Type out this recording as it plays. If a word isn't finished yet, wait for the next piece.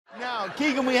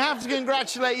Keegan, we have to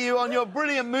congratulate you on your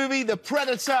brilliant movie, The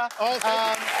Predator. Oh, thank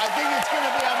you. I think it's going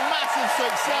to be a massive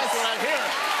success. That's what I hear.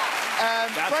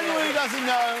 For anyone who doesn't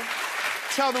know,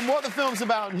 tell them what the film's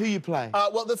about and who you play.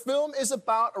 Well, the film is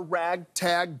about a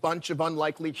ragtag bunch of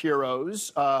unlikely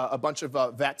heroes, a bunch of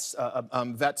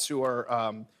vets who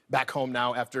are back home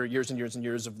now after years and years and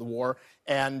years of the war,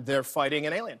 and they're fighting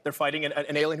an alien. They're fighting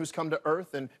an alien who's come to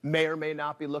Earth and may or may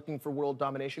not be looking for world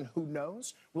domination. Who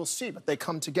knows? We'll see. But they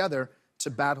come together to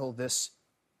battle this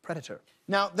predator.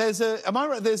 Now, am I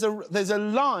right? There's a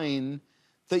line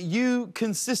that you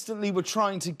consistently were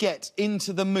trying to get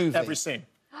into the movie. Every scene.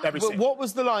 Every scene. What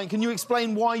was the line? Can you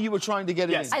explain why you were trying to get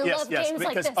it in? I love games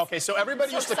like this. Okay, so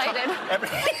everybody used to come.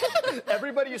 Excited.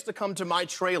 Everybody used to come to my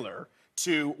trailer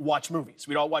to watch movies.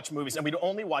 We'd all watch movies, and we'd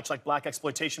only watch like black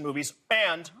exploitation movies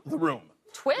and The Room.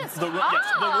 Twist. The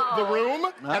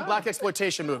Room and black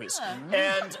exploitation movies.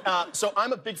 And so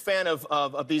I'm a big fan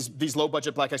of these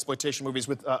low-budget black exploitation movies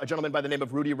with a gentleman by the name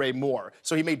of Rudy Ray Moore.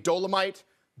 So he made Dolomite,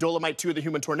 Dolomite 2: The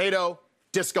Human Tornado,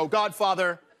 Disco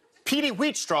Godfather, Petey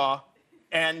Wheatstraw,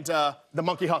 and The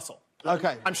Monkey Hustle.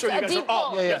 Okay. I'm sure you guys are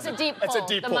all... It's a deep pull. It's a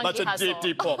deep pull. That's a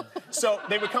deep pull. So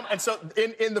they would come... And so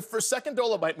in the second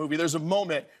Dolomite movie, there's a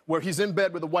moment where he's in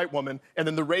bed with a white woman, and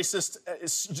then the racist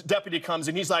deputy comes,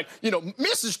 and he's like, you know,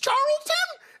 Mrs.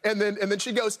 Charlton? And then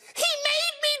she goes, he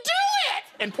made me do it!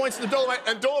 And points to the Dolomite,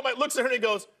 and Dolomite looks at her and he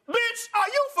goes, bitch, are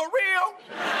you for real?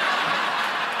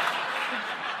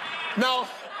 Now...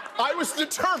 I was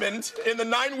determined in the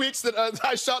 9 weeks that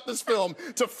I shot this film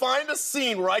to find a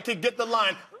scene where I could get the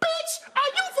line, bitch,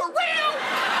 are you for real?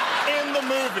 In the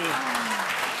movie.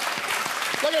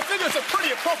 Like, I figure it's a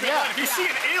pretty appropriate line. If you see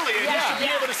an alien, you should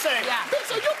be able to say, bitch,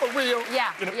 are you for real?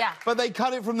 Yeah. But they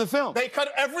cut it from the film. They cut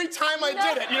it every time I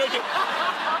did it. You know,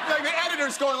 like the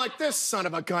editor's going like, this son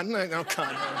of a gun. No,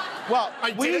 God. Well,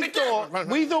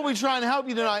 we thought we'd try and help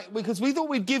you tonight because we thought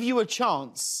we'd give you a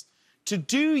chance to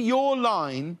do your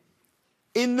line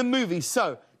in the movie.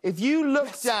 So, if you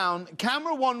look down,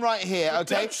 camera one right here,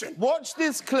 okay? Watch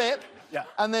this clip,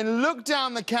 and then look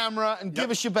down the camera and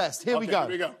give us your best. Here we go.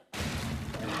 Here we go. Bitch,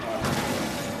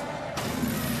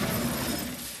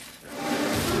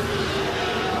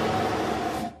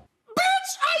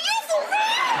 are you for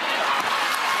real?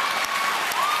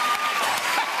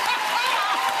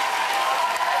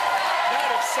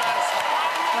 That is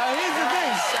satisfying. Now, here's the thing.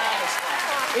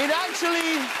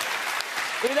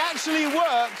 It actually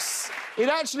works. It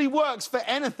actually works for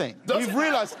anything. We've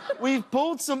realised we've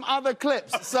pulled some other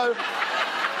clips. So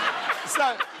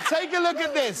take a look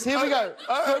at this. Here we go.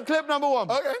 Clip number one.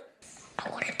 Okay. I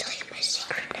want to tell you my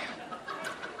secret now.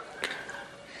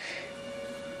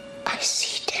 I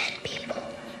see dead people.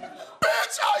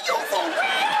 Bitch, are you for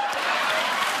real?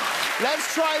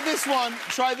 Let's try this one.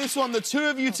 Try this one, the two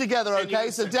of you together, okay?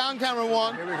 So down camera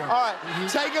one. Here we go. All right,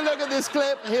 take a look at this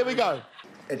clip. Here we go.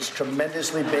 It's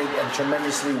tremendously big and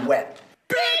tremendously wet.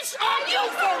 Bitch, are you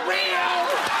for real?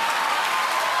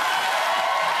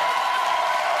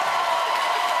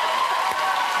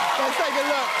 Let's take a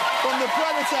look from The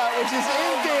Predator, which is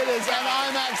in theaters and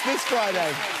IMAX this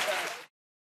Friday.